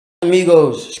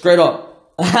MIGOS, straight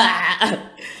up.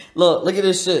 Look at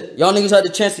this shit. Y'all niggas had the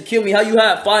chance to kill me. How you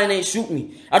had fire and ain't shoot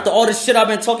me? After all this shit I've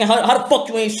been talking, how the fuck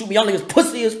you ain't shoot me? Y'all niggas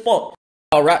pussy as fuck.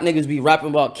 Y'all rap niggas be rapping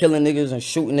about killing niggas and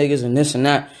shooting niggas and this and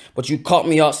that. But you caught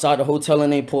me outside the hotel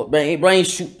and ain't put, bro, ain't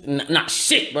shoot, not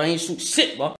shit, bro. Ain't shoot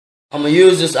shit, bro. I'm gonna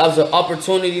use this as an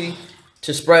opportunity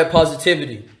to spread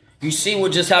positivity. You see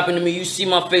what just happened to me. You see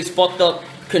my face fucked up.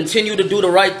 Continue to do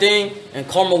the right thing and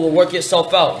karma will work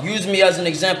itself out. Use me as an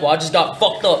example. I just got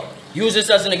fucked up. Use this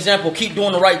as an example. Keep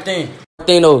doing the right thing.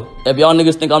 Thing though, if y'all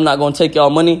niggas think I'm not gonna take y'all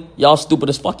money, y'all stupid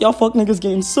as fuck. Y'all fuck niggas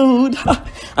getting sued. I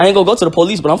ain't gonna go to the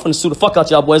police, but I'm finna sue the fuck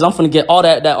out y'all boys. I'm finna get all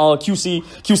that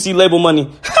QC label money.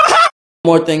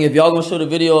 More thing, if y'all gonna show the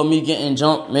video of me getting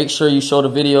jumped, make sure you show the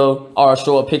video or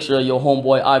show a picture of your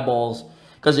homeboy eyeballs.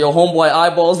 Cause your homeboy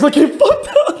eyeballs looking fucked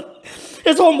up.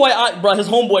 His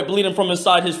homeboy bleeding from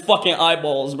inside his fucking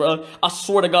eyeballs, bro. I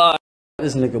swear to God.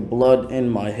 This nigga blood in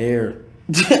my hair.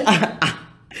 This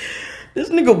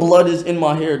nigga blood is in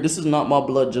my hair. This is not my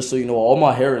blood, just so you know. All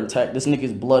my hair intact. This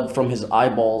nigga's blood from his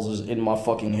eyeballs is in my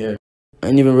fucking hair. I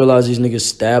didn't even realize these niggas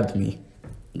stabbed me.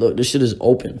 Look, this shit is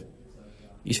open.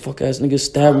 These fuck ass niggas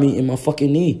stabbed me in my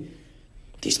fucking knee.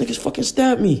 These niggas fucking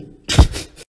stabbed me.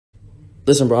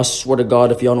 Listen, bro, I swear to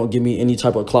God, if y'all don't give me any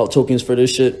type of clout tokens for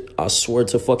this shit, I swear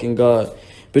to fucking God.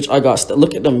 Bitch, I got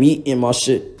look at the meat in my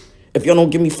shit. If y'all don't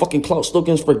give me fucking clout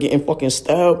tokens for getting fucking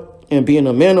stabbed and being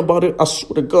a man about it, I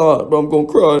swear to God, bro, I'm gonna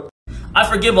cry. I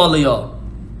forgive all of y'all.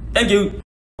 Thank you.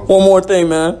 One more thing,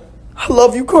 man. I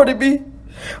love you, Cardi B.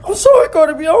 I'm sorry,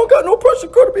 Cardi B. I don't got no pressure,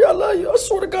 Cardi B. I love you. I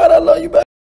swear to God, I love you back.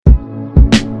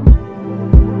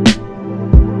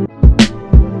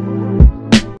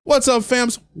 What's up,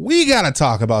 fams? We gotta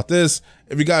talk about this.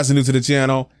 If you guys are new to the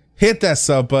channel, hit that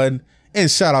sub button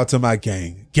and shout out to my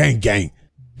gang. Gang.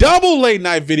 Double late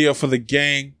night video for the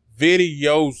gang.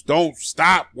 Videos don't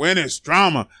stop when it's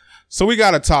drama. So we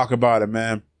gotta talk about it,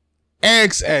 man.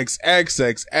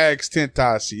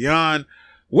 XXXTentacion.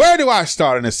 Where do I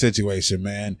start in this situation,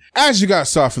 man? As you guys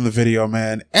saw from the video,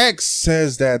 man, X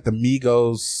says that the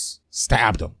MIGOS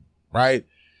stabbed him, right?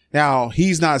 Now,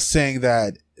 he's not saying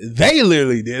that they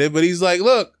literally did it, but he's like,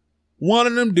 look, one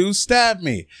of them dudes stabbed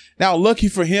me. Now, lucky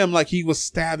for him, like he was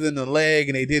stabbed in the leg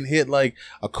and they didn't hit like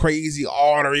a crazy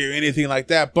artery or anything like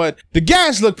that. But the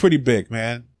gash looked pretty big,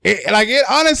 man. It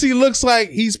honestly looks like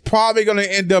he's probably going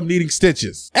to end up needing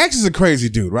stitches. X is a crazy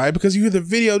dude, right? Because you hear the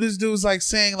video, this dude's like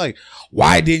saying like,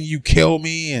 why didn't you kill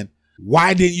me? And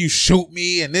why didn't you shoot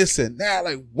me? And this and that.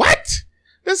 Like, what?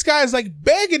 This guy's like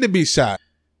begging to be shot.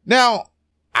 Now,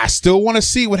 I still want to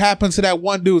see what happens to that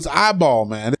one dude's eyeball,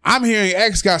 man. I'm hearing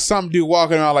X got some dude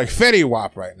walking around like Fetty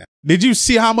Wap right now. Did you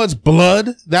see how much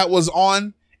blood that was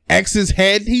on X's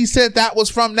head? He said that was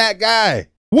from that guy.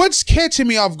 What's catching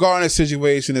me off guard in this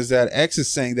situation is that X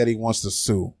is saying that he wants to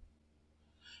sue.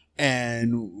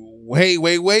 And wait.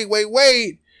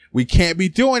 We can't be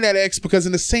doing that, X, because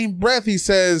in the same breath he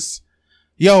says,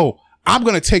 yo, I'm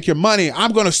going to take your money.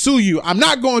 I'm going to sue you. I'm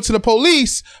not going to the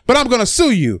police, but I'm going to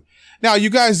sue you. Now,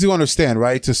 you guys do understand,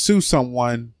 right? To sue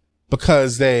someone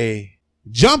because they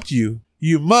jumped you,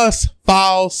 you must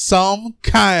file some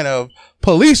kind of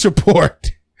police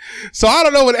report. So I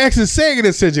don't know what X is saying in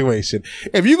this situation.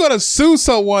 If you're going to sue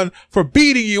someone for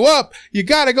beating you up, you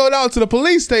got to go down to the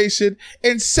police station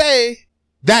and say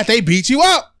that they beat you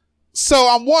up. So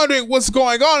I'm wondering what's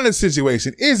going on in this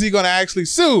situation. Is he going to actually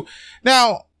sue?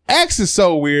 Now, X is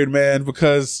so weird, man,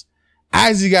 because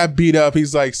as he got beat up,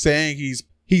 he's like saying he's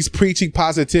preaching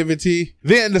positivity.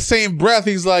 Then in the same breath,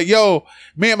 he's like, yo,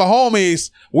 me and my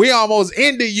homies, we almost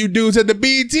ended you dudes at the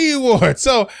BET Awards.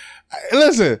 So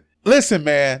listen,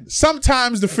 man,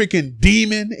 sometimes the freaking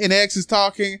demon in X is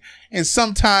talking and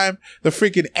sometimes the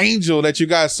freaking angel that you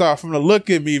guys saw from the Look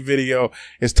at Me video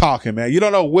is talking, man. You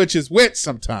don't know which is which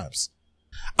sometimes.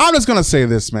 I'm just going to say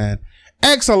this, man.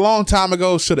 X a long time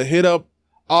ago should have hit up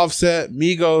Offset,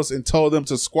 MIGOS, and told them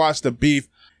to squash the beef.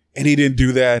 And he didn't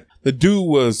do that. The dude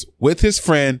was with his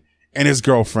friend and his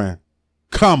girlfriend.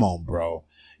 Come on, bro.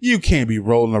 You can't be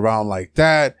rolling around like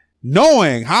that,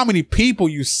 knowing how many people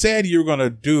you said you were going to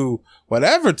do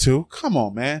whatever to. Come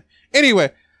on, man.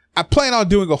 Anyway, I plan on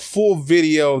doing a full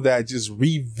video that just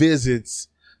revisits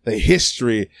the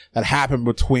history that happened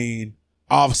between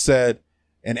Offset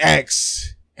and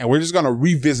X. And we're just going to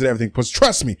revisit everything. Because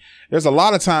trust me, there's a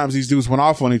lot of times these dudes went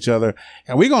off on each other.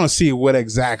 And we're going to see what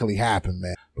exactly happened,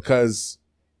 man. Because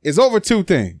it's over two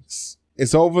things.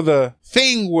 It's over the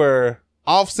thing where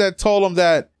Offset told him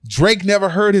that Drake never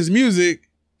heard his music.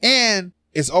 And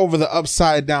it's over the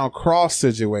upside down cross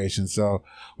situation. So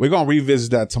we're going to revisit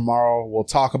that tomorrow. We'll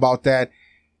talk about that.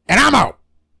 And I'm out.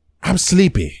 I'm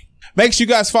sleepy. Make sure you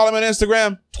guys follow me on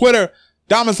Instagram, Twitter,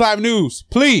 DomisLive News.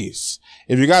 Please,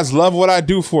 if you guys love what I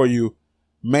do for you,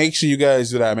 make sure you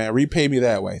guys do that, man. Repay me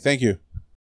that way. Thank you.